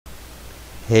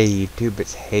Hey YouTube,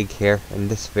 it's Haig here. In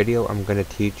this video I'm going to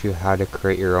teach you how to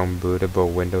create your own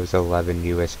bootable Windows 11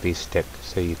 USB stick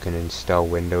so you can install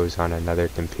Windows on another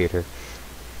computer.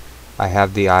 I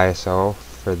have the ISO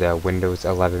for the Windows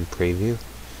 11 preview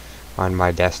on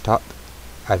my desktop.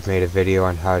 I've made a video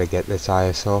on how to get this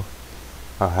ISO.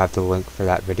 I'll have the link for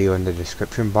that video in the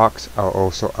description box. I'll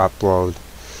also upload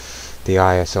the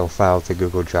ISO file to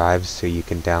Google Drive so you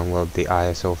can download the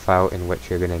ISO file in which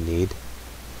you're going to need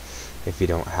if you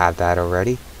don't have that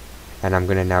already. And I'm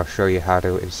going to now show you how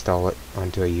to install it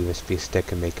onto a USB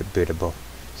stick and make it bootable.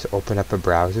 So open up a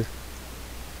browser,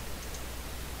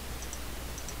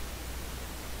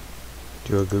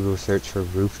 do a Google search for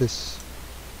Rufus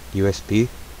USB.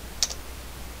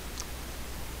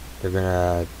 You're going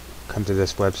to come to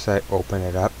this website, open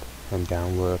it up, and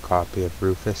download a copy of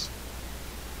Rufus.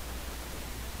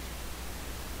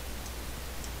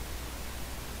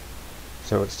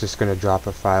 So it's just going to drop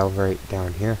a file right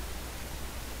down here,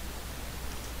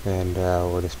 and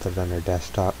we'll just put it on our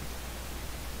desktop.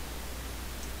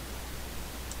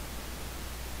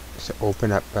 So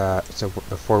open up. So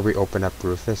before we open up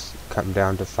Rufus, come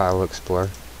down to File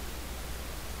Explorer.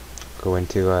 Go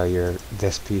into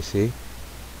this PC.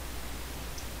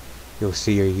 You'll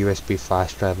see your USB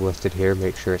flash drive listed here.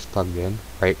 Make sure it's plugged in.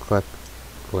 Right click,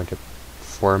 go into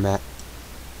Format,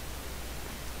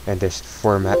 and just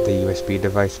format the USB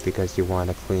device because you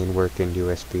want a clean working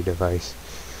USB device.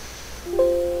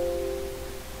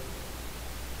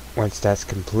 Once that's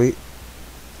complete,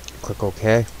 click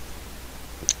OK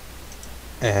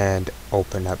and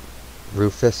open up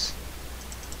Rufus.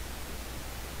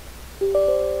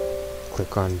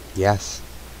 Click on Yes.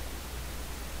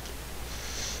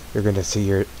 You're going to see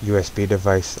your USB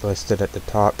device listed at the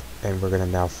top, and we're going to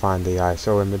now find the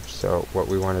ISO image. So what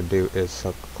we want to do is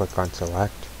click on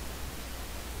Select.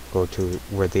 Go to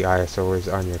where the ISO is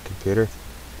on your computer.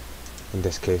 In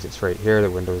this case it's right here, the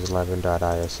Windows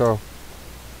 11.iso.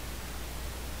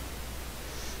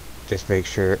 Just make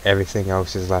sure everything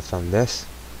else is left on this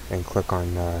and click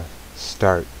on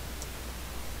Start.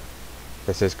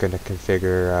 This is going to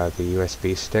configure the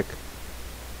USB stick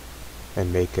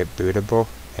and make it bootable,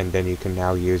 and then you can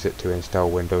now use it to install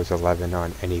Windows 11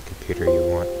 on any computer you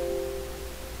want.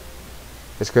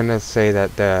 It's going to say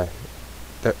that the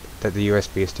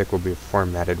USB stick will be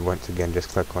formatted. Once again, just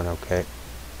click on OK.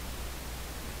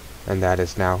 And that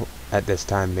is now, at this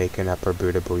time, making up our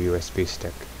bootable USB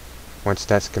stick. Once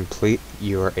that's complete,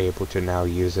 you are able to now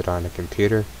use it on a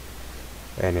computer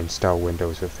and install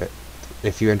Windows with it.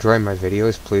 If you enjoy my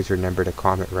videos, please remember to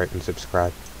comment, rate, and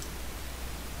subscribe.